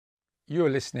You're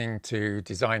listening to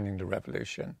Designing the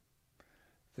Revolution.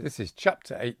 This is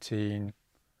Chapter 18,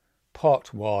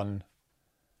 Part 1,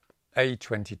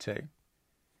 A22.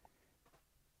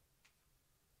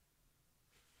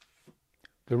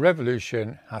 The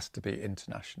revolution has to be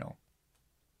international.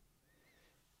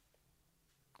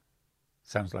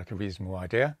 Sounds like a reasonable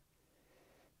idea.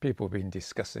 People have been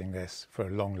discussing this for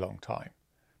a long, long time.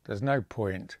 There's no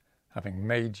point having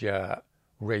major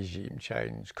regime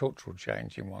change, cultural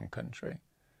change in one country.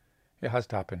 It has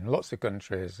to happen in lots of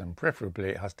countries, and preferably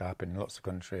it has to happen in lots of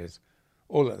countries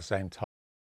all at the same time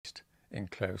in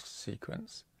close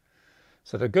sequence.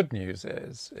 So the good news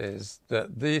is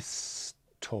that this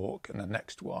talk and the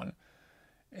next one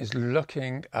is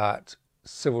looking at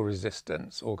civil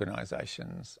resistance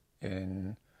organisations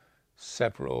in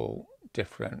several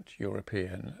different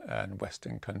European and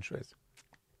Western countries.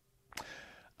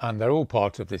 And they're all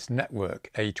part of this network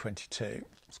A22.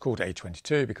 It's called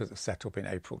A22 because it's set up in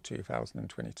April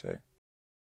 2022.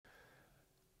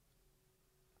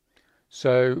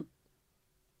 So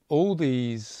all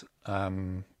these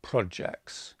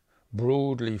projects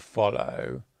broadly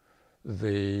follow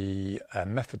the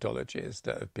methodologies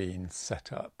that have been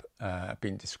set up,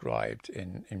 been described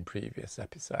in previous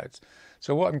episodes.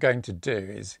 So what I'm going to do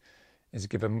is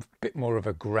give a bit more of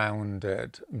a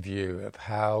grounded view of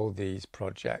how these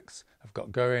projects have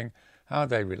got going, how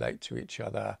they relate to each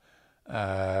other,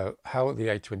 how the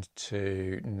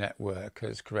A22 network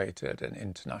has created an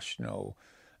international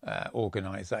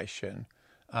organisation,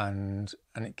 and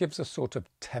it gives a sort of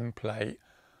template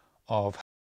of how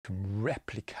you can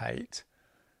replicate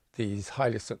these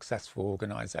highly successful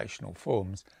organisational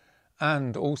forms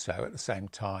and also at the same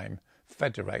time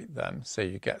federate them so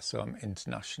you get some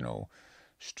international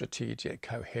strategic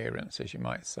coherence, as you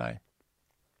might say.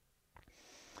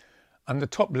 And the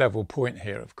top level point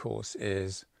here, of course,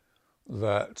 is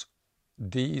that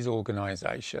these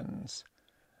organisations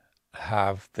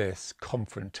have this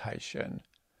confrontation,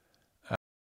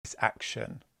 this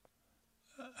action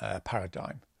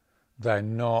paradigm. They're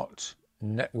not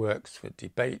networks for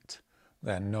debate.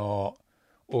 They're not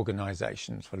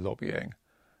organisations for lobbying.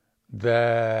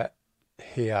 They're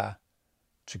here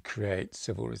to create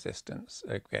civil resistance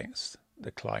against the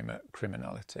climate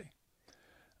criminality.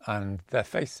 And they're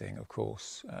facing, of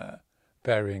course,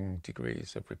 varying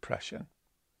degrees of repression.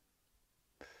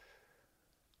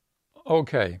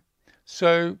 Okay,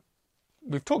 so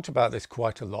we've talked about this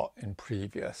quite a lot in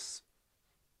previous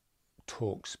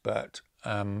talks, but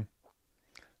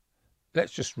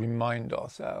let's just remind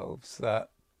ourselves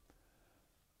that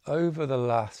over the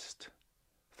last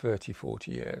 30,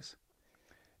 40 years,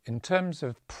 in terms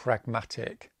of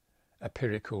pragmatic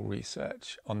empirical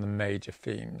research on the major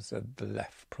themes of the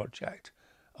left project,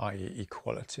 i.e.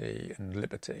 equality and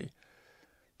liberty,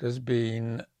 there's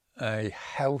been a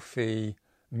healthy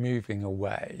moving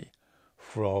away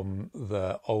from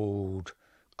the old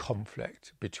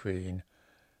conflict between,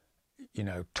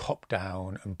 top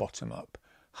down and bottom up,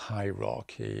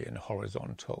 hierarchy and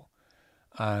horizontal.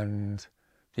 And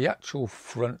the actual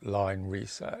frontline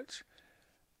research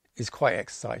is quite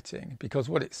exciting because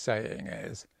what it's saying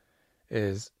is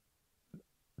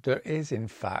there is in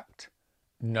fact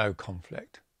no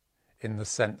conflict, in the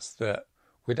sense that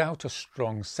without a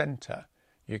strong centre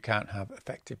you can't have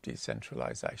effective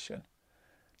decentralisation,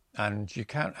 and you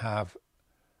can't have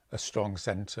a strong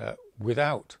centre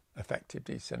without effective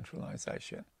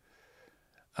decentralisation.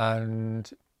 And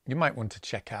you might want to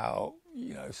check out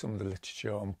some of the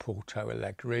literature on Porto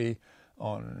Alegre,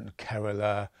 on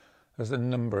Kerala. There's a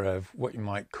number of what you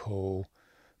might call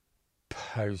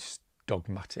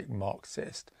post-dogmatic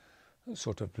Marxist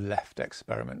sort of left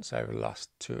experiments over the last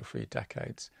 2 or 3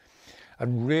 decades.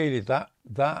 And really that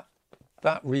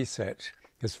research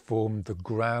has formed the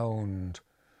grounding,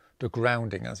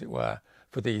 as it were,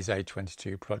 for these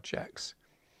A22 projects.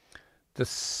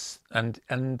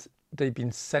 And they've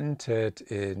been centred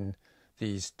in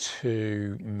these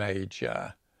 2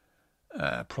 major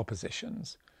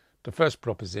propositions. The first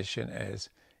proposition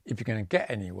is, if you're going to get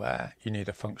anywhere, you need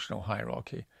a functional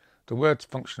hierarchy. The words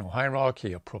functional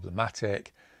hierarchy are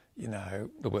problematic. The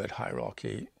word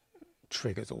hierarchy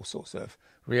triggers all sorts of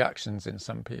reactions in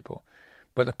some people.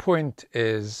 But the point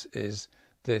is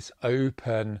this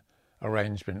open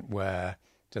arrangement where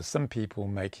there's some people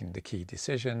making the key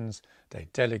decisions, they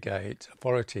delegate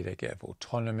authority, they give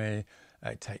autonomy,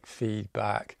 they take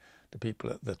feedback. The people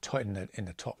at the in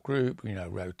the top group,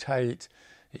 rotate.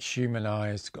 It's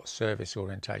humanised, got service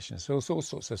orientation. So there's all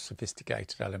sorts of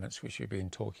sophisticated elements which we've been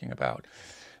talking about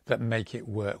that make it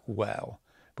work well.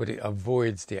 But it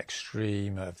avoids the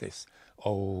extreme of this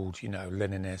old,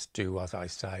 Leninist, do as I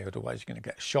say, otherwise you're going to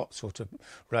get shot sort of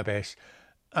rubbish.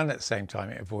 And at the same time,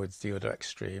 it avoids the other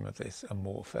extreme of this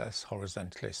amorphous,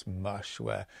 horizontalist mush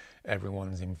where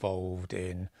everyone's involved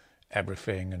in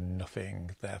everything and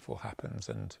nothing therefore happens,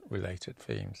 and related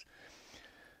themes.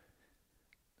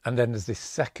 And then there's this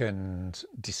second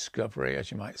discovery,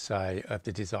 as you might say, of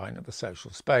the design of the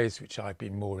social space, which I've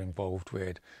been more involved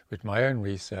with my own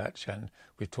research, and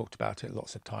we've talked about it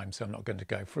lots of times, so I'm not going to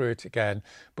go through it again,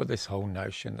 but this whole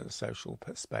notion that the social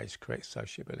space creates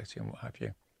sociability and what have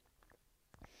you.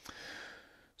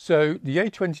 So the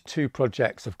A22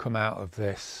 projects have come out of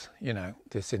this,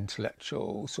 this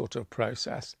intellectual sort of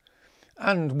process,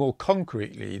 and more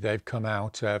concretely, they've come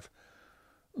out of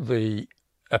the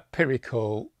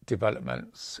empirical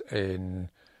developments in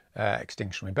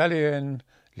Extinction Rebellion,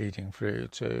 leading through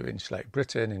to Insulate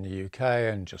Britain in the UK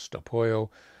and Just Stop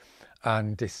Oil,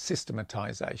 and this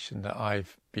systematisation that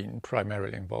I've been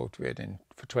primarily involved with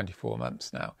for 24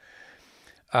 months now.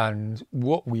 And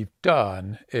what we've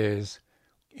done is,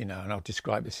 and I'll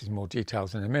describe this in more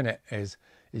details in a minute, is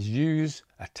use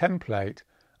a template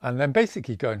and then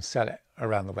basically go and sell it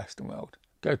around the Western world.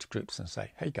 Go to groups and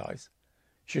say, hey guys,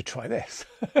 you should try this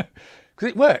because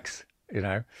it works,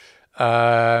 and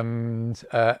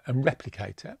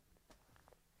replicate it.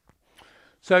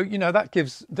 So, that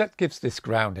gives this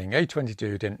grounding.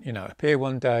 A22 didn't, appear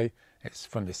one day. It's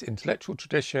from this intellectual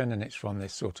tradition, and it's from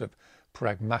this sort of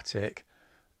pragmatic,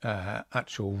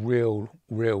 actual real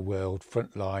world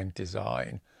frontline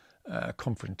design,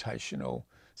 confrontational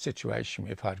situation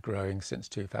we've had growing since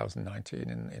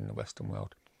 2019 in the Western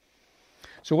world.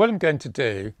 So what I'm going to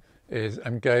do is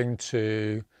I'm going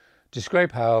to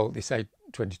describe how this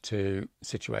A22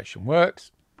 situation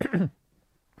works. I'm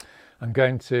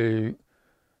going to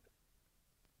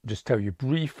just tell you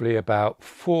briefly about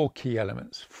 4 key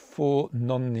elements, 4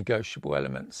 non-negotiable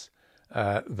elements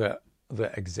that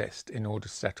exist in order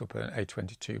to set up an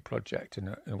A22 project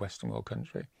in a Western world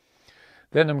country.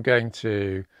 Then I'm going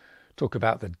to talk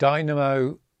about the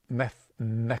dynamo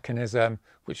mechanism,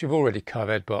 which we've already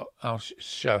covered, but I'll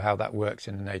show how that works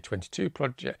in an A22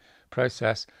 project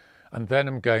process. And then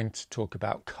I'm going to talk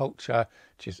about culture,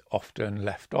 which is often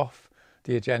left off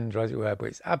the agenda, as it were, but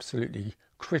it's absolutely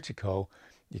critical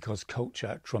because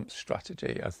culture trumps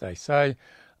strategy, as they say,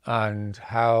 and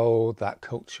how that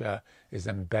culture is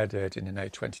embedded in an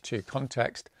A22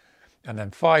 context. And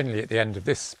then finally, at the end of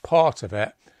this part of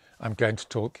it, I'm going to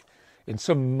talk in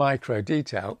some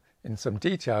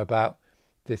detail about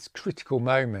this critical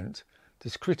moment,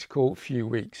 this critical few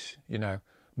weeks,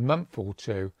 month or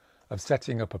two of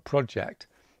setting up a project,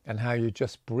 and how you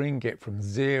just bring it from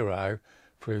 0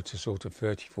 through to sort of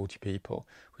 30, 40 people,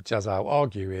 which, as I'll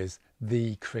argue, is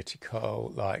the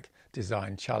critical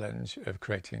design challenge of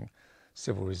creating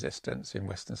civil resistance in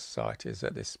Western societies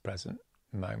at this present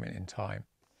moment in time.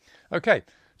 Okay,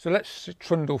 so let's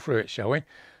trundle through it, shall we?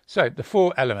 So the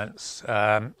 4 elements,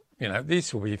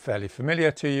 these will be fairly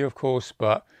familiar to you, of course,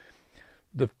 but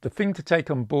the thing to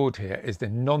take on board here is the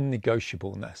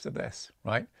non-negotiableness of this,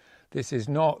 right? This is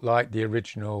not like the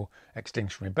original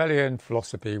Extinction Rebellion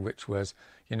philosophy, which was,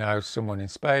 someone in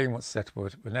Spain wants to set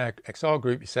up an XR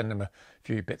group, you send them a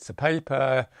few bits of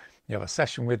paper, you have a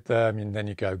session with them, and then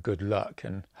you go, good luck,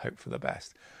 and hope for the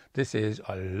best. This is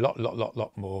a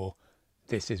lot more.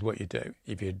 This is what you do.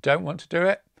 If you don't want to do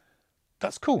it,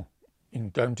 that's cool. You can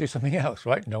go and do something else,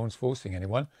 right? No one's forcing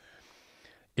anyone.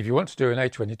 If you want to do an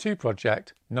A22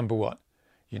 project, number 1,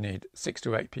 you need 6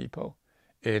 to 8 people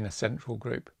in a central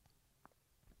group.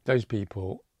 Those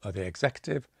people are the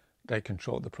executive. They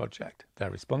control the project. They're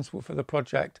responsible for the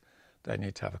project. They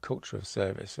need to have a culture of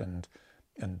service and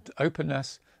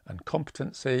openness and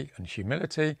competency and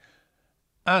humility,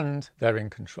 and they're in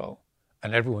control.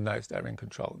 And everyone knows they're in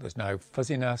control. There's no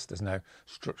fuzziness. There's no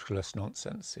structuralist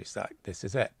nonsense. It's like, this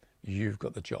is it. You've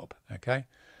got the job, okay?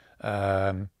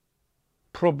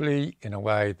 Probably, in a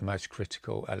way, the most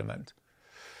critical element.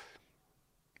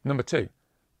 Number 2,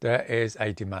 there is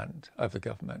a demand of the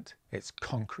government. It's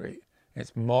concrete.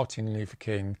 It's Martin Luther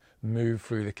King move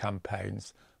through the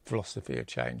campaigns philosophy of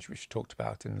change, which we talked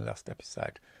about in the last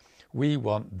episode. We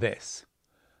want this,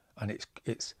 and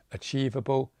it's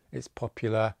achievable. It's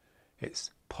popular.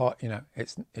 It's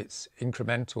it's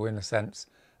incremental in a sense,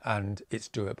 and it's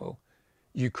doable.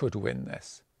 You could win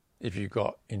this if you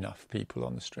got enough people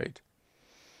on the street.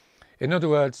 In other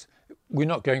words, we're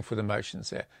not going for the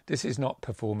motions here. This is not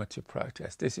performative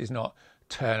protest. This is not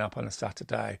turn up on a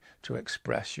Saturday to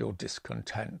express your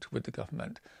discontent with the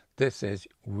government. This is,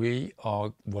 we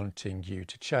are wanting you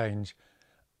to change,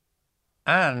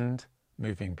 and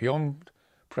moving beyond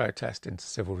protest into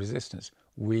civil resistance.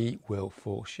 We will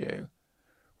force you.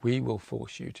 We will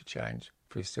force you to change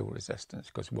through civil resistance,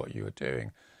 because what you are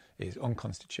doing is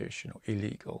unconstitutional,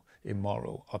 illegal,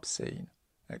 immoral, obscene,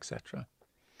 etc.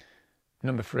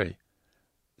 Number 3,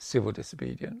 civil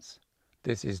disobedience.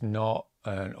 This is not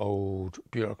an old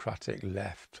bureaucratic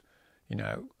left,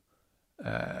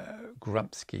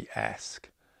 Grumpsky-esque,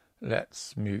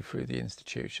 let's move through the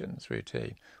institutions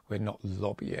routine. We're not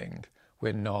lobbying.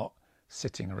 We're not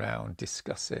sitting around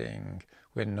discussing.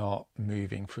 We're not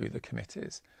moving through the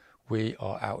committees. We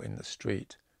are out in the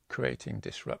street creating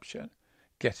disruption,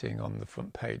 getting on the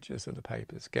front pages of the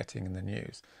papers, getting in the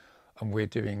news. And we're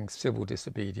doing civil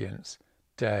disobedience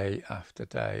day after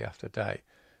day after day.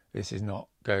 This is not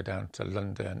go down to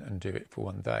London and do it for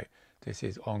one day. This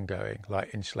is ongoing,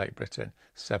 like Insulate Britain,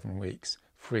 7 weeks,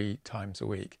 3 times a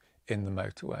week in the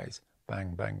motorways.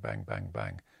 Bang, bang, bang, bang,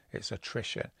 bang. It's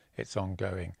attrition. It's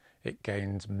ongoing. It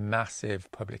gains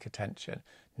massive public attention,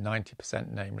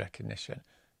 90% name recognition.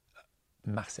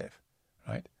 Massive,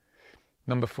 right?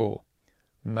 Number 4,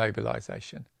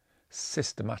 mobilisation.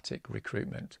 Systematic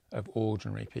recruitment of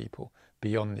ordinary people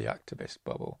beyond the activist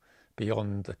bubble,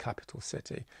 beyond the capital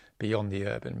city, beyond the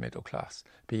urban middle class,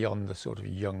 beyond the sort of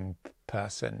young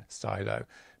person silo,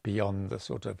 beyond the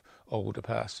sort of older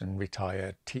person,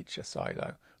 retired teacher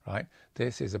silo, right?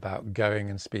 This is about going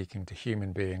and speaking to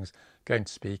human beings, going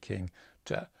to speaking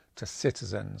to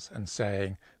citizens and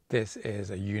saying, this is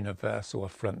a universal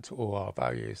affront to all our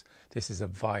values. This is a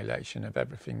violation of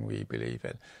everything we believe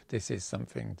in. This is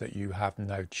something that you have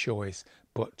no choice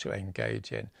but to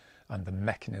engage in. And the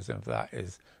mechanism of that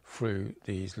is through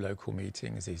these local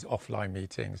meetings, these offline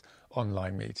meetings,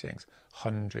 online meetings,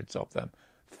 hundreds of them,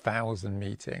 1,000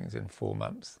 meetings in 4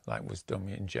 months, like was done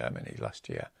in Germany last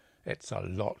year. It's a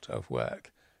lot of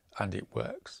work, and it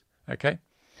works. Okay,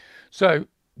 so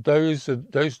those are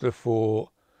the 4,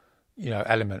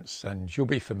 elements, and you'll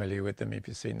be familiar with them if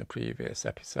you've seen the previous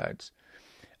episodes.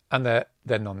 And they're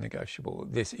non-negotiable.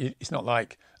 It's not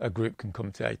like a group can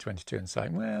come to A22 and say,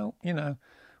 well,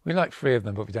 we like 3 of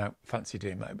them, but we don't fancy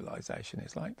doing mobilisation.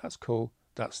 It's like, that's cool.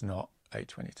 That's not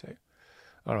A22.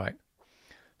 All right.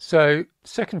 So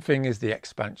second thing is the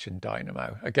expansion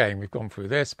dynamo. Again, we've gone through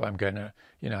this, but I'm going to,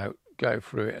 go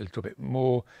through it a little bit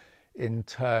more in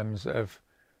terms of,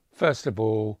 first of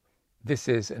all, this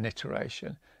is an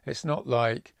iteration. It's not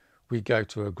like we go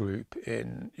to a group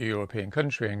in a European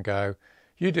country and go,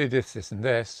 you do this, this and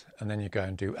this, and then you go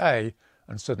and do A,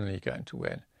 and suddenly you're going to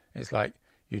win. It's like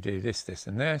you do this, this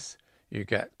and this, you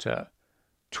get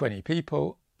 20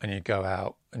 people, and you go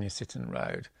out and you sit in the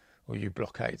road, or you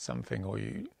blockade something, or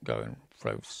you go and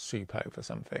throw soup over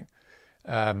something.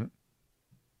 And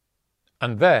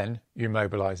then you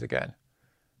mobilise again.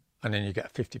 And then you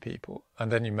get 50 people.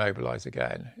 And then you mobilise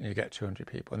again, and you get 200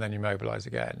 people. And then you mobilise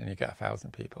again, and you get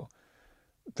 1,000 people.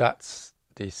 That's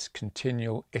this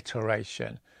continual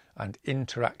iteration and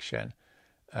interaction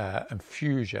and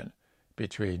fusion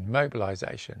between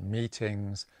mobilisation,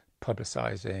 meetings,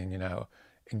 publicising,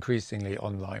 increasingly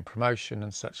online promotion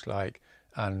and such like,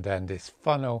 and then this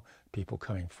funnel, people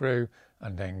coming through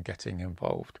and then getting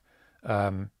involved.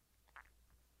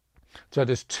 So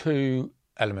there's 2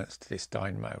 elements to this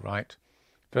dynamo, right?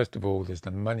 First of all, there's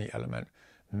the money element.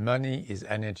 Money is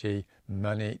energy.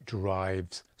 Money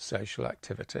drives social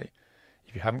activity.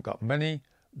 If you haven't got money,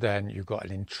 then you've got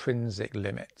an intrinsic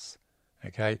limits.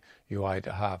 Okay, you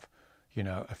either have,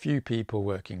 a few people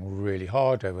working really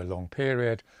hard over a long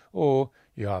period, or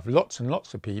you have lots and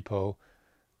lots of people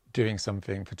doing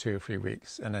something for 2 or 3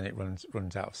 weeks, and then it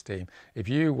runs out of steam. If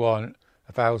you want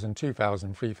 1,000,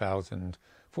 2,000, 3,000,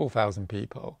 4,000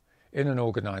 people in an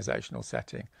organisational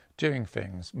setting doing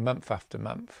things month after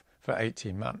month for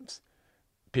 18 months,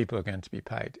 people are going to be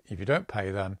paid. If you don't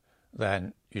pay them,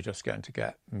 then you're just going to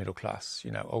get middle class,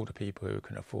 older people who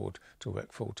can afford to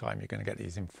work full time. You're going to get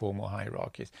these informal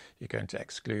hierarchies. You're going to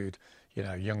exclude,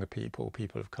 younger people,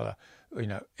 people of colour.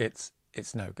 It's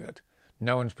no good.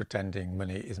 No one's pretending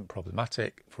money isn't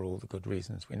problematic for all the good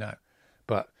reasons we know.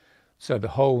 But so the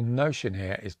whole notion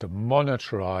here is to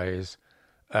monetize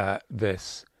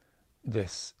this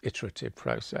iterative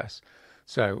process.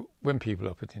 So when people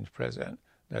are put into prison,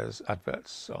 there's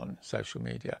adverts on social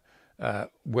media.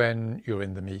 When you're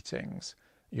in the meetings,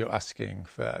 you're asking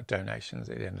for donations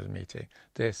at the end of the meeting.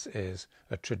 This is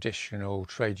a traditional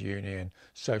trade union,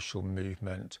 social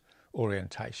movement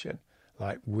orientation.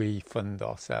 Like, we fund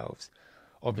ourselves.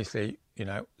 Obviously,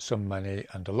 some money,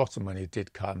 and a lot of money,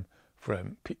 did come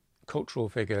from cultural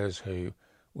figures who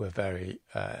were very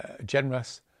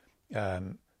generous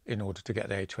in order to get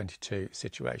the A22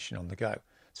 situation on the go.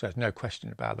 So there's no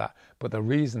question about that. But the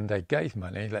reason they gave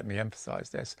money, let me emphasize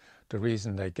this, the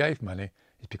reason they gave money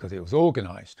is because it was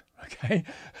organized, okay?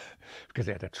 Because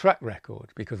it had a track record,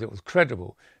 because it was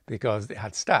credible, because it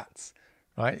had stats,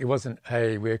 right? It wasn't,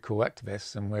 hey, we're cool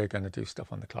activists and we're going to do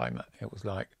stuff on the climate. It was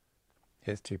like,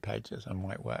 here's 2 pages on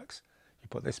why it works. You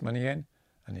put this money in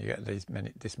and you get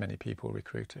this many people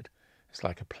recruited. It's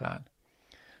like a plan.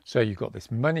 So you've got this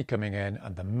money coming in,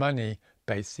 and the money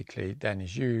basically then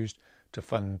is used to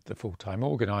fund the full-time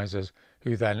organisers,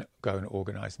 who then go and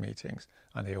organise meetings,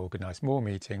 and they organise more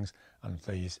meetings, and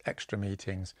these extra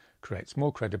meetings creates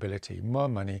more credibility, more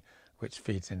money, which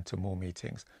feeds into more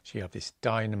meetings. So you have this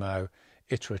dynamo,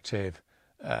 iterative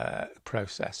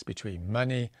process between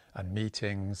money and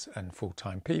meetings and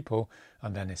full-time people,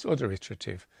 and then this other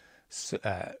iterative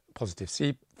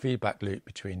positive feedback loop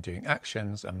between doing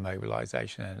actions and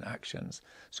mobilization and actions.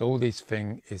 So all these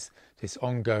things is this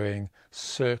ongoing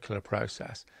circular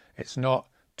process. It's not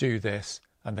do this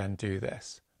and then do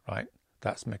this, right?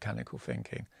 That's mechanical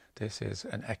thinking. This is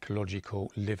an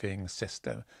ecological living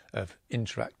system of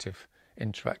interactive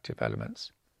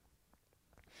elements.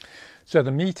 So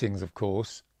the meetings, of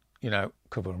course,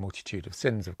 cover a multitude of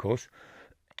sins, of course.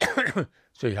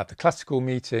 So you have the classical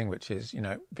meeting, which is,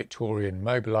 Victorian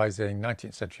mobilising,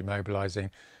 19th century mobilising,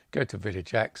 go to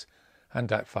Village X,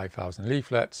 hand out 5,000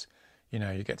 leaflets, you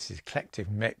get this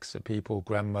collective mix of people,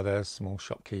 grandmothers, small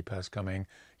shopkeepers coming,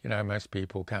 most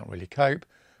people can't really cope,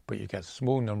 but you get a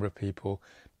small number of people,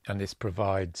 and this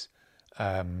provides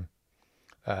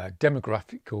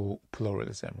demographical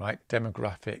pluralism, right?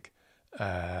 Demographic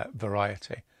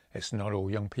variety. It's not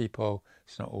all young people,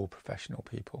 it's not all professional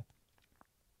people.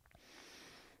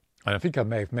 And I think I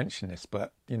may have mentioned this,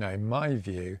 but, in my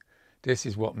view, this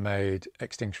is what made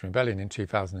Extinction Rebellion in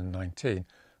 2019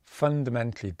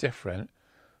 fundamentally different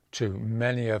to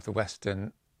many of the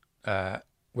Western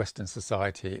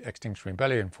society Extinction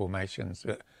Rebellion formations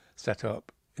that set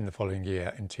up in the following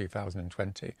year in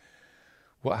 2020.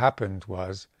 What happened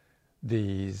was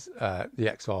the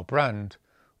XR brand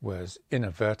was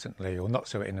inadvertently, or not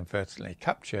so inadvertently,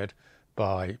 captured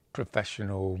by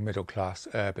professional, middle-class,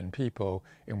 urban people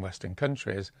in Western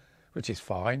countries, which is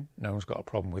fine. No one's got a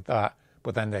problem with that.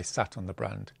 But then they sat on the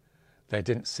brand. They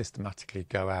didn't systematically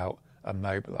go out and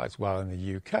mobilise. While in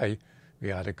the UK, we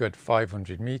had a good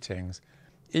 500 meetings,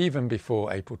 even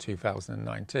before April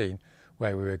 2019,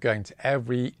 where we were going to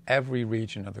every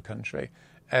region of the country,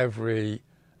 every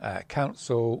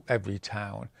council, every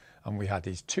town, and we had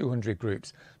these 200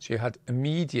 groups. So you had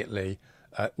immediately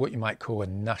what you might call a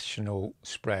national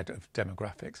spread of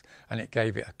demographics, and it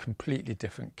gave it a completely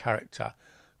different character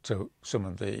to some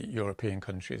of the European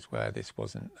countries where this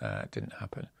didn't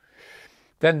happen.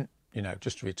 Then,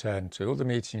 just to return to other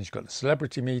meetings, you've got the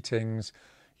celebrity meetings,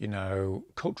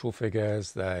 cultural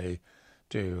figures, they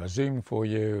do a Zoom for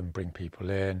you and bring people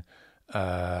in,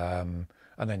 and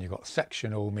then you've got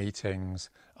sectional meetings,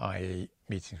 i.e.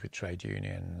 meetings with trade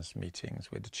unions, meetings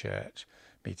with the church,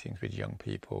 meetings with young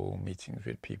people, meetings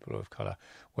with people of colour,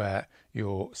 where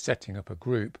you're setting up a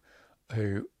group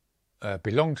who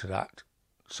belong to that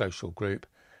social group,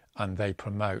 and they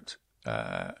promote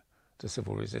the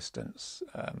civil resistance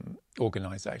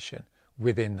organisation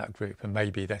within that group. And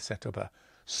maybe they set up a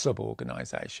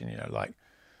sub-organisation, like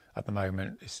at the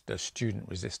moment it's the Student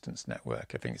Resistance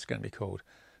Network, I think it's going to be called.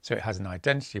 So it has an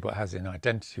identity, but it has an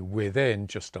identity within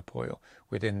Just Stop Oil,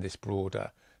 within this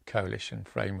broader coalition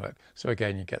framework. So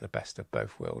again, you get the best of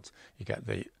both worlds. You get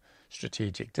the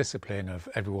strategic discipline of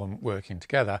everyone working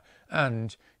together,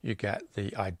 and you get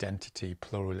the identity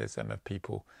pluralism of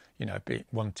people,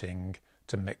 wanting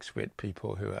to mix with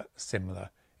people who are similar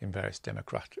in various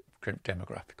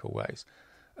demographical ways.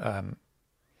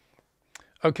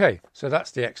 Okay, so that's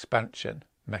the expansion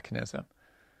mechanism.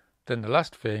 Then the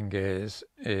last thing is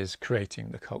creating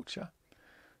the culture.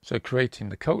 So creating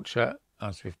the culture,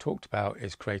 as we've talked about,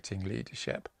 is creating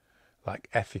leadership, like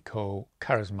ethical,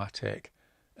 charismatic,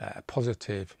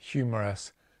 positive,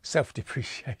 humorous,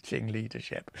 self-depreciating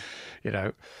leadership.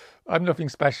 I'm nothing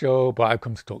special, but I've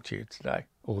come to talk to you today,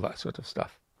 all that sort of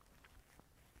stuff.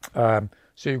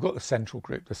 So you've got the central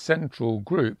group. The central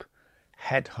group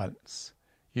headhunts,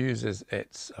 uses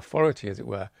its authority, as it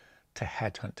were, to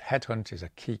headhunt. Headhunt is a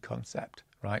key concept,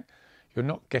 right? You're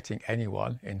not getting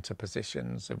anyone into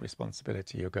positions of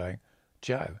responsibility. You're going,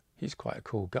 Joe, he's quite a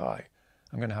cool guy.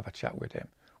 I'm going to have a chat with him.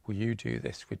 Will you do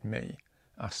this with me?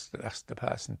 Ask the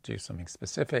person to do something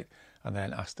specific, and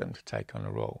then ask them to take on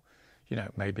a role.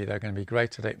 Maybe they're going to be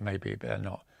great at it, maybe they're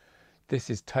not. This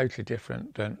is totally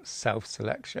different than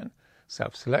self-selection.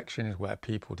 self-selection is where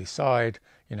people decide,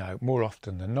 more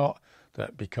often than not,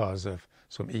 that because of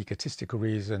some egotistical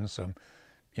reasons, some,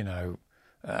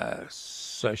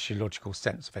 sociological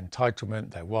sense of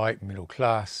entitlement, they're white, middle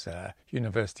class,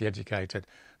 university educated,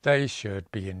 they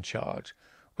should be in charge.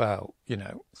 Well,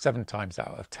 7 times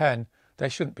out of 10, they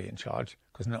shouldn't be in charge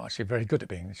because they're not actually very good at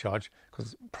being in charge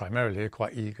because primarily they're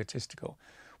quite egotistical.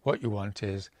 What you want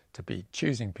is to be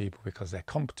choosing people because they're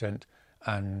competent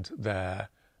and they're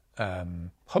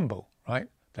humble, right?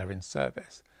 They're in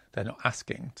service. They're not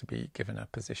asking to be given a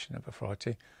position of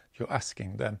authority. You're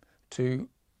asking them to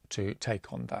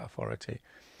take on that authority.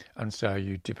 And so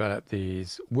you develop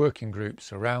these working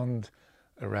groups around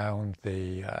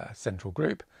the central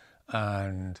group,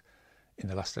 and in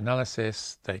the last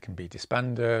analysis they can be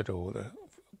disbanded or the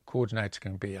coordinator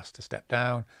can be asked to step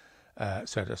down,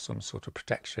 so there's some sort of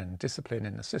protection discipline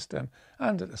in the system,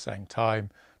 and at the same time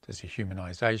there's a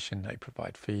humanisation. They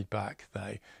provide feedback,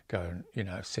 they go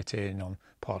and sit in on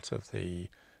part of the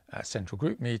central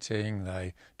group meeting,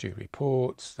 they do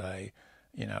reports, they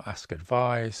ask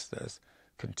advice, there's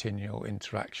continual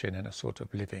interaction in a sort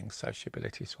of living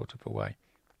sociability sort of a way.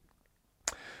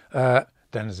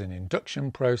 Then there's an induction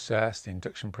process. The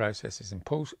induction process is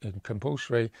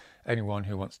compulsory. Anyone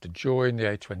who wants to join the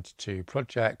A22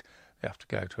 project, they have to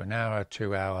go to an hour,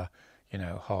 2 hour,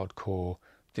 hardcore,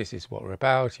 this is what we're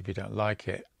about. If you don't like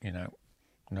it,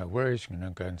 no worries, you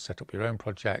can go and set up your own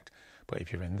project. But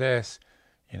if you're in this,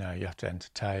 you have to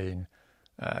entertain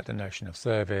the notion of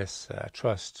service,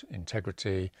 trust,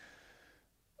 integrity,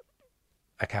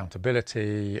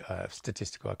 accountability,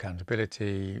 statistical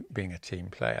accountability, being a team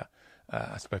player.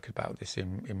 I spoke about this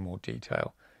in more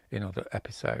detail in other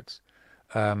episodes.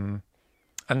 And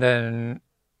then,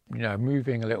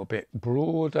 moving a little bit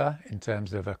broader in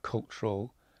terms of a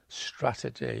cultural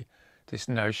strategy, this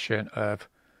notion of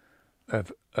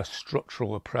a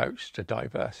structural approach to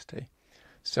diversity.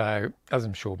 So, as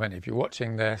I'm sure many of you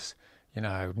watching this,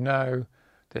 know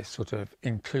this sort of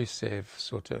inclusive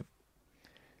sort of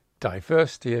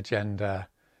diversity agenda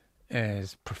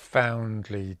is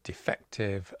profoundly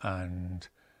defective and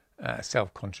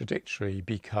self-contradictory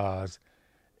because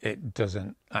it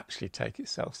doesn't actually take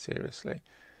itself seriously.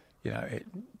 It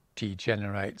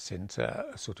degenerates into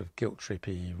a sort of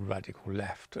guilt-trippy, radical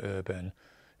left, urban,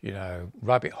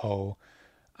 rabbit hole,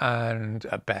 and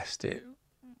at best it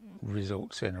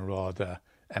results in a rather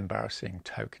embarrassing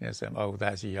tokenism. Oh,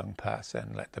 there's a young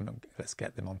person, let's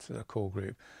get them onto the core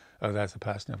group. Oh, there's a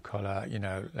person of colour,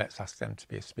 let's ask them to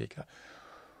be a speaker.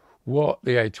 What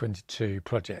the A22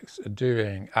 projects are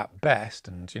doing at best,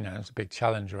 and there's a big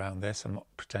challenge around this, I'm not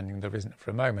pretending there isn't for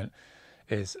a moment,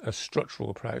 is a structural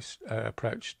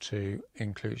approach to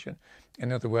inclusion.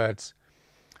 In other words,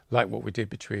 like what we did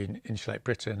between Insulate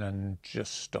Britain and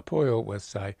Just Stop Oil, was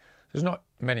say there's not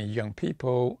many young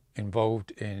people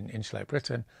involved in Insulate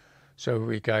Britain, so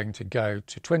we're going to go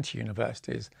to 20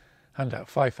 universities, hand out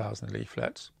 5,000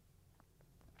 leaflets,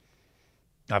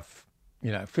 have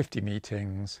 50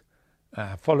 meetings,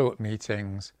 follow-up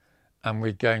meetings, and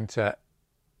we're going to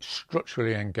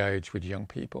structurally engage with young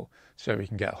people. So we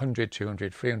can get 100,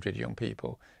 200, 300 young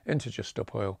people into Just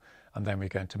Stop Oil, and then we're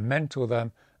going to mentor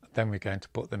them, then we're going to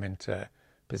put them into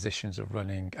positions of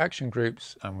running action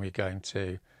groups, and we're going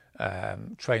to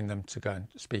train them to go and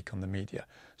speak on the media.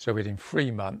 So within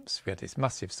 3 months, we had this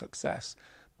massive success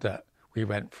that we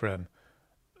went from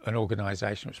an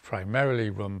organisation which was primarily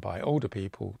run by older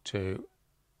people to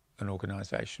an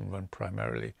organisation run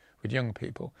primarily with young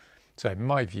people. So in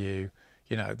my view,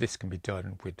 this can be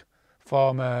done with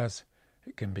farmers,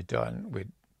 it can be done with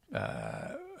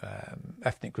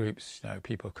ethnic groups,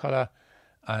 people of colour,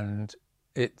 and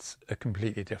it's a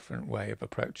completely different way of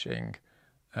approaching,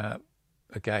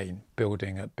 again,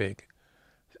 building a big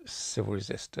civil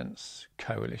resistance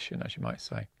coalition, as you might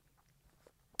say.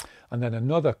 And then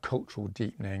another cultural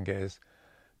deepening is,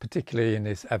 particularly in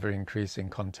this ever-increasing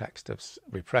context of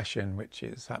repression, which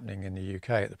is happening in the UK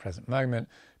at the present moment,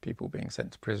 people being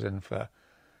sent to prison for,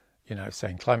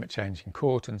 saying climate change in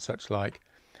court and such like,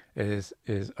 is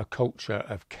a culture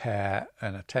of care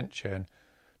and attention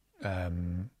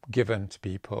given to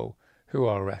people who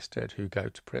are arrested, who go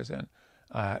to prison,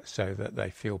 so that they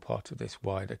feel part of this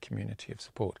wider community of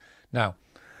support. Now,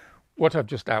 what I've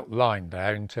just outlined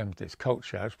there in terms of this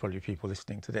culture, there's probably people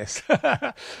listening to this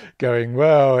going,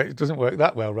 well, it doesn't work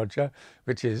that well, Roger,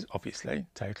 which is obviously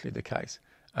totally the case.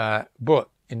 But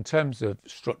in terms of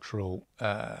structural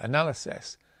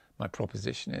analysis, my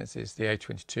proposition is the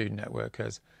A22 network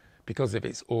has, because of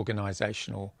its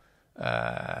organisational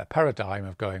paradigm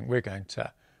of going, we're going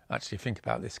to actually think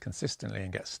about this consistently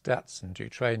and get stats and do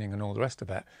training and all the rest of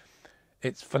it,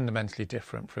 it's fundamentally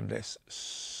different from this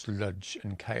sludge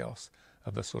and chaos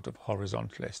of a sort of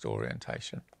horizontalist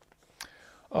orientation.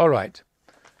 All right,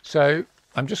 so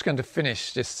I'm just going to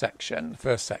finish this section, the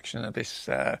first section of this,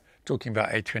 talking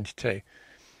about A22,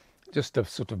 just to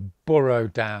sort of burrow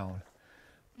down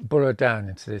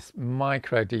into this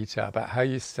micro detail about how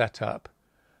you set up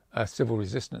a civil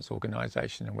resistance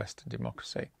organisation in Western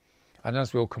democracy. And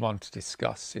as we'll come on to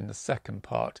discuss in the second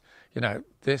part,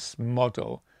 this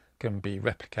model can be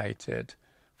replicated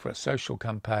for a social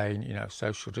campaign,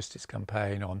 social justice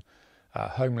campaign on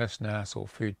homelessness or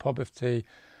food poverty,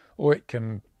 or it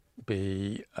can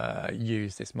be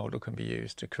this model can be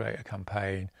used to create a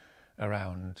campaign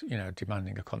around,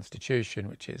 demanding a constitution,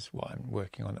 which is what I'm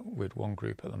working on with one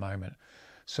group at the moment.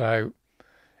 So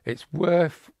it's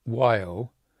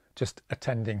worthwhile just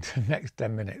attending to the next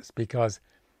 10 minutes, because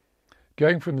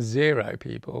going from 0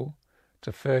 people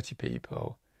to 30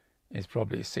 people is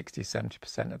probably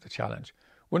 60-70% of the challenge.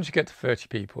 Once you get to 30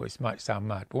 people, it might sound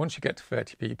mad, but once you get to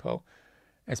 30 people,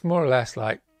 it's more or less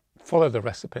like follow the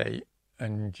recipe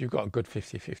and you've got a good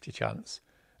 50-50 chance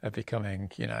of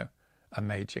becoming, a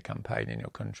major campaign in your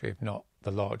country, if not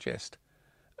the largest,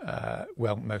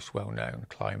 most well-known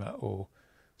climate or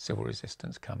civil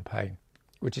resistance campaign,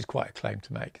 which is quite a claim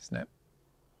to make, isn't it?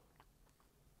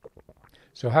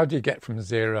 So how do you get from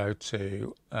 0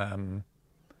 to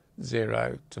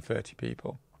 30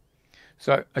 people?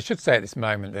 So I should say at this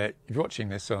moment that if you're watching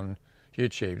this on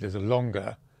YouTube, there's a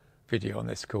longer video on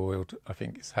this called, I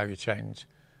think it's How You Change,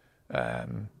 How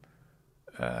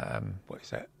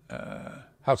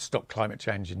to Stop Climate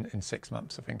Change in 6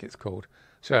 months, I think it's called.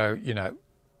 So,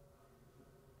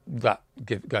 that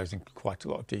goes into quite a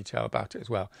lot of detail about it as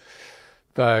well.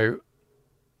 Though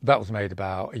that was made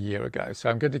about a year ago. So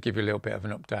I'm going to give you a little bit of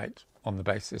an update on the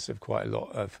basis of quite a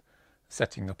lot of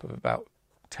setting up of about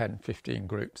 10, 15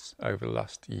 groups over the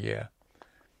last year.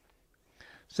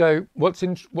 So what's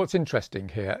interesting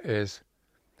here is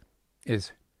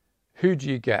who do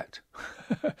you get?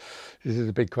 This is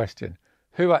a big question.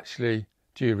 Who actually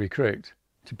do you recruit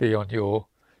to be on your,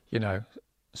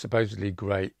 supposedly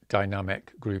great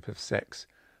dynamic group of 6?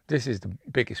 This is the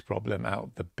biggest problem out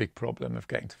of the big problem of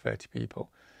getting to 30 people.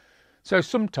 So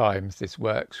sometimes this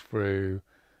works through,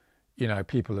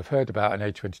 people have heard about an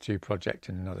A22 project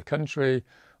in another country,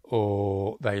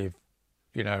 or they've,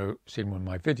 seen one of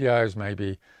my videos.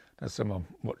 Maybe there's someone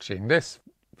watching this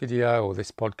video or this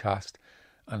podcast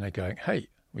and they're going, hey,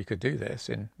 we could do this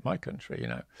in my country,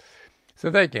 So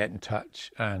they get in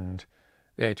touch, and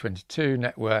the A22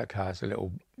 network has a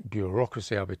little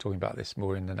bureaucracy. I'll be talking about this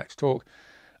more in the next talk.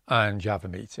 And you have a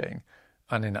meeting.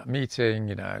 And in that meeting,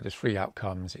 there's 3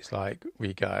 outcomes. It's like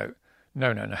we go,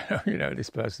 no, this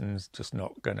person's just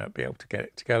not going to be able to get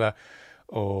it together.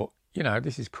 Or,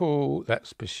 this is cool,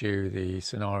 let's pursue the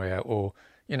scenario. Or,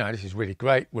 this is really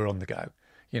great, we're on the go.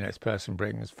 This person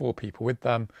brings 4 people with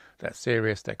them. They're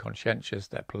serious, they're conscientious,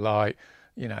 they're polite,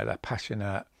 they're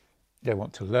passionate, they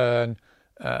want to learn.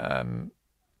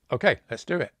 Okay, let's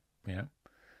do it,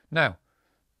 Now,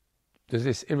 there's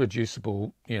this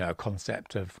irreducible,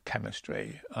 concept of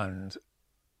chemistry, and,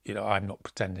 I'm not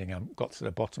pretending I've got to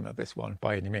the bottom of this one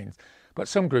by any means, but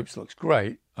some groups looks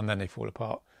great and then they fall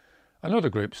apart. And other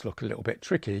groups look a little bit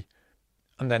tricky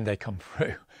and then they come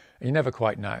through. You never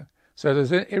quite know. So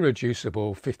there's an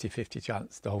irreducible 50-50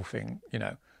 chance the whole thing,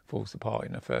 falls apart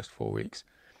in the first 4 weeks.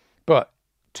 But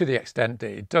to the extent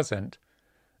that it doesn't,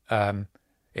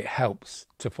 it helps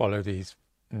to follow these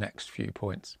next few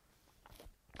points.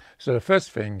 So the first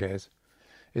thing is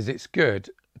it's good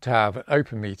to have an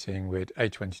open meeting with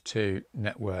A22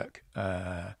 network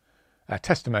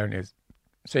testimonies.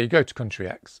 So you go to country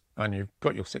X and you've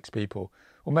got your 6 people,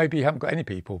 or maybe you haven't got any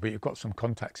people, but you've got some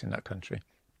contacts in that country.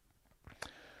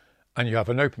 And you have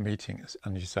an open meeting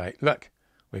and you say, look,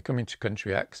 we're coming to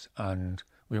country X and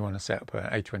we want to set up an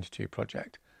A22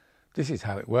 project. This is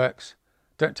how it works.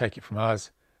 Don't take it from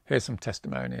us. Here's some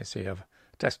testimonies. So you have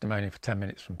testimony for 10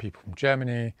 minutes from people from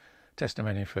Germany,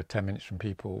 testimony for 10 minutes from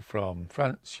people from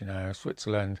France,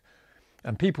 Switzerland,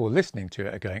 and people listening to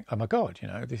it are going, oh my God,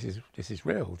 this is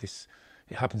real.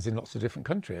 It happens in lots of different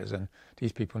countries, and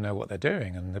these people know what they're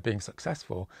doing and they're being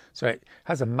successful. So it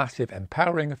has a massive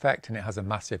empowering effect, and it has a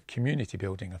massive community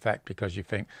building effect, because you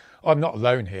think, oh, I'm not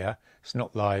alone here. It's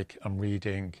not like I'm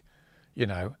reading,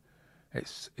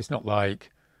 it's not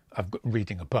like I've got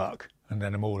reading a book and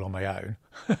then I'm all on my own.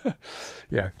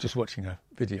 Just watching a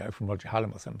video from Roger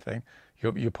Hallam or something.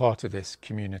 You're part of this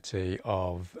community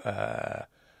of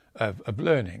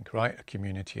learning, right? A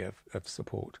community of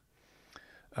support.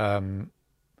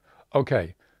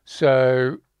 Okay,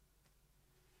 so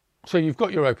So you've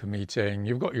got your open meeting,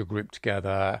 you've got your group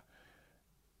together.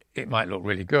 It might look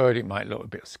really good, it might look a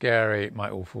bit scary, it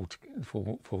might all fall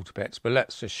to bits, but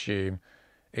let's assume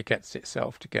it gets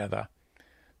itself together.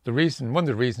 One of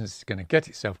the reasons it's going to get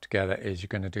itself together is you're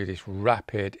going to do this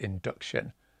rapid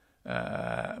induction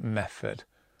method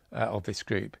of this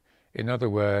group. In other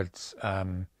words,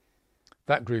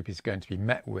 that group is going to be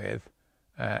met with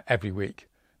every week.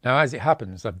 Now, as it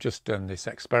happens, I've just done this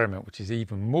experiment, which is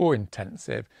even more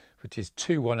intensive, which is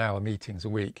 2 one-hour meetings a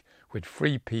week with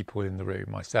 3 people in the room,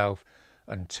 myself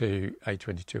and 2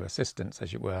 A22 assistants,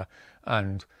 as it were,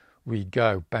 and we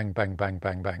go bang, bang, bang,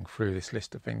 bang, bang through this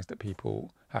list of things that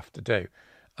people have to do.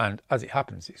 And as it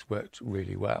happens, it's worked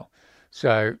really well.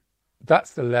 So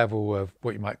that's the level of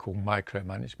what you might call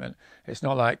micromanagement. It's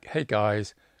not like, hey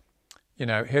guys,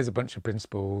 here's a bunch of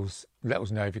principles. Let us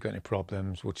know if you've got any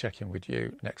problems. We'll check in with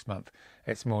you next month.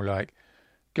 It's more like,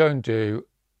 go and do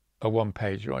a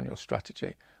 1-pager on your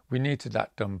strategy. We needed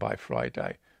that done by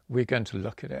Friday. We're going to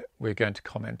look at it. We're going to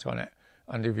comment on it.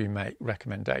 And if we make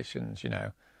recommendations,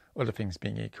 other things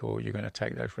being equal, you're going to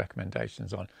take those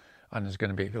recommendations on. And there's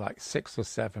going to be like 6 or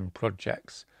 7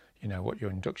 projects, what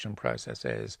your induction process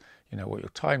is, what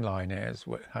your timeline is,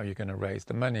 how you're going to raise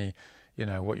the money,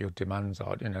 what your demands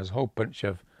are. There's a whole bunch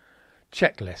of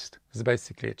checklist. There's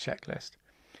basically a checklist.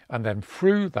 And then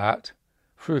through that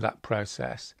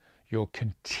process, you're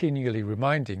continually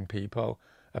reminding people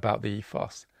about the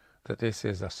ethos, that this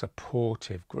is a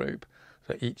supportive group,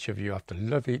 that each of you have to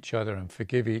love each other and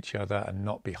forgive each other and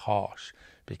not be harsh,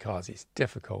 because it's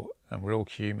difficult and we're all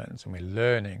humans and we're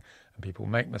learning and people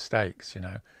make mistakes.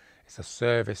 It's a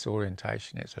service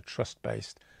orientation. It's a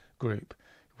trust-based group.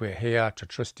 We're here to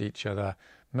trust each other.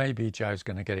 Maybe Joe's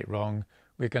going to get it wrong.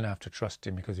 We're going to have to trust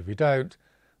him, because if we don't,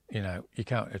 you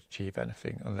can't achieve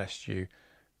anything unless you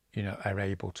are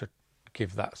able to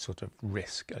give that sort of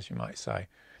risk, as you might say.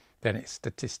 Then it's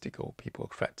statistical. People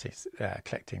are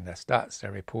collecting their stats.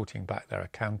 They're reporting back. They're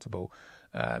accountable.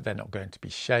 They're not going to be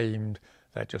shamed.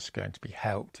 They're just going to be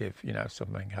helped if,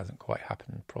 something hasn't quite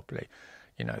happened properly.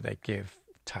 They give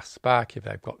tasks back if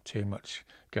they've got too much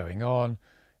going on,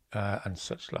 and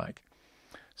such like.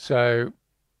 So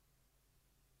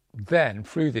then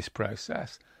through this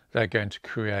process, they're going to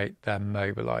create their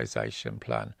mobilization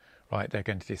plan, right? They're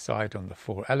going to decide on the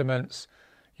 4 elements,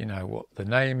 what the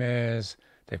name is.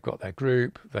 They've got their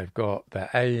group, they've got their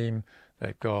aim,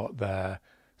 they've got their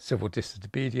civil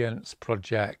disobedience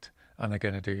project, and they're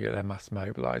going to do their mass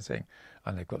mobilising.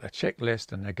 And they've got their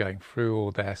checklist, and they're going through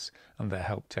all this, and they're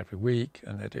helped every week,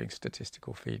 and they're doing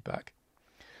statistical feedback.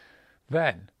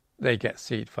 Then they get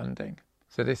seed funding.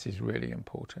 So this is really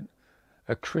important.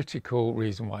 A critical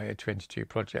reason why A22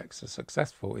 projects are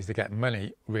successful is they get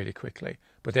money really quickly,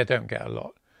 but they don't get a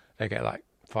lot. They get like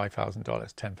 $5,000,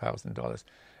 $10,000,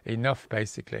 enough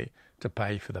basically to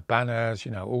pay for the banners,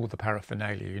 all the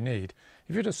paraphernalia you need.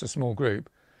 If you're just a small group,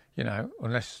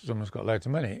 unless someone's got loads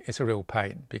of money, it's a real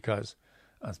pain, because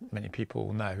as many people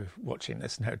will know watching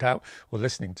this, no doubt, or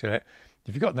listening to it,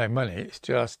 if you've got no money, it's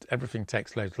just everything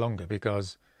takes loads longer,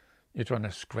 because you're trying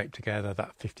to scrape together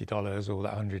that $50 or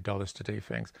that $100 to do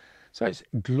things. So it's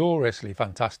gloriously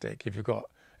fantastic if you've got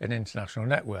an international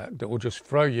network that will just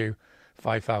throw you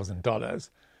 $5,000,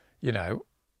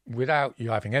 without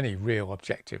you having any real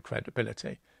objective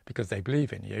credibility, because they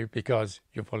believe in you, because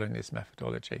you're following this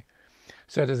methodology.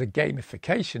 So there's a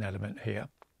gamification element here,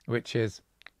 which is,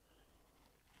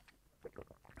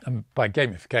 and by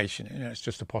gamification, it's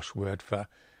just a posh word for,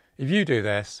 if you do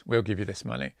this, we'll give you this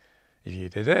money. If you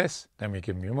do this, then we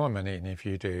give you more money. And if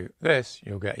you do this,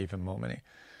 you'll get even more money.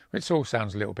 Which all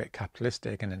sounds a little bit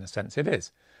capitalistic, and in a sense it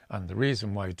is. And the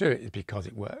reason why we do it is because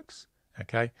it works.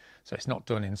 Okay, so it's not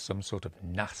done in some sort of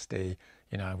nasty,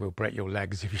 we'll break your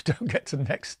legs if you don't get to the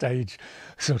next stage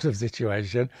sort of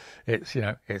situation. It's,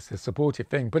 it's a supportive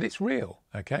thing, but it's real.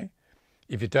 Okay,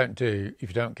 if you don't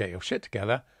get your shit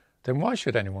together, then why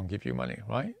should anyone give you money,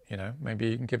 right? Maybe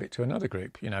you can give it to another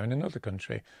group, in another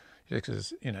country,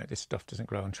 because, this stuff doesn't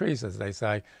grow on trees, as they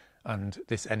say, and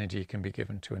this energy can be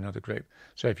given to another group.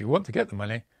 So if you want to get the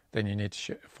money, then you need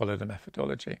to follow the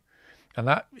methodology. And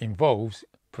that involves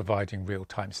providing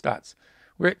real-time stats,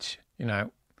 which,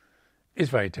 is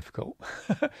very difficult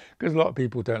because a lot of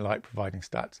people don't like providing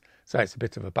stats. So it's a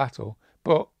bit of a battle,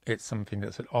 but it's something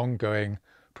that's an ongoing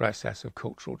process of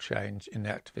cultural change in the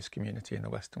activist community in the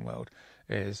Western world.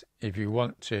 Is if you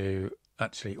want to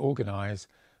actually organise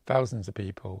thousands of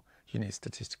people, You need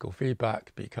statistical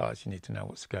feedback because you need to know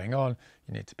what's going on.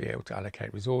 You need to be able to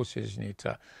allocate resources. You need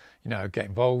to, get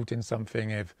involved in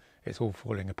something if it's all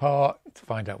falling apart. To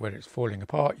find out whether it's falling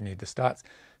apart, you need the stats.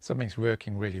 Something's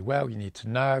working really well, you need to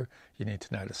know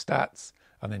the stats,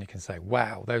 and then you can say,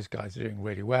 wow, those guys are doing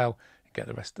really well, and get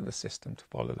the rest of the system to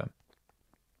follow them.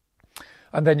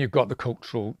 And then you've got the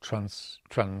cultural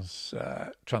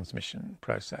transmission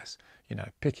process,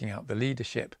 picking out the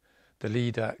leadership, the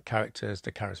leader characters,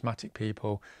 the charismatic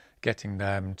people, getting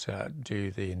them to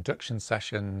do the induction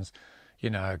sessions,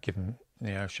 give them,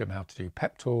 show them how to do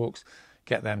pep talks,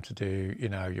 get them to do,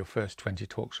 your first 20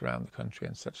 talks around the country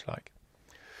and such like.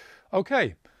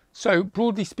 Okay, so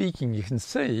broadly speaking, you can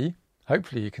see,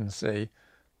 hopefully you can see,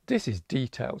 this is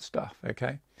detailed stuff,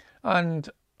 okay? And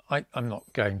I'm not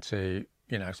going to,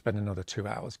 spend another 2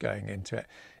 hours going into it.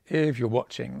 If you're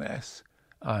watching this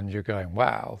and you're going,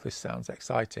 wow, this sounds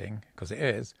exciting, because it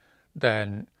is,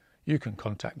 then you can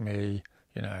contact me.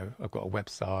 I've got a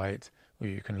website where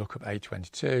you can look up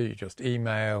A22, you just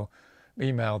email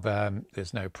them,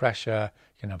 there's no pressure,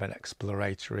 you can have an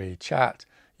exploratory chat.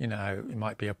 It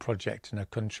might be a project in a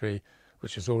country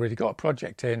which has already got a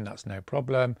project in, that's no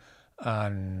problem.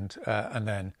 And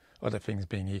then other things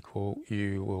being equal,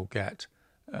 you will get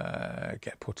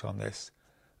put on this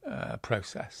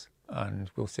process, and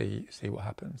we'll see what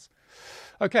happens.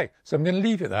 Okay, so I'm going to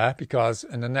leave it there, because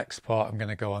in the next part I'm going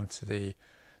to go on to the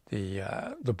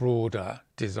broader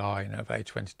design of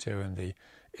A22 and the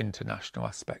international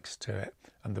aspects to it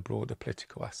and the broader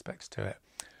political aspects to it.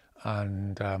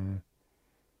 And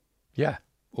yeah,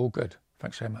 all good.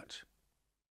 Thanks very much.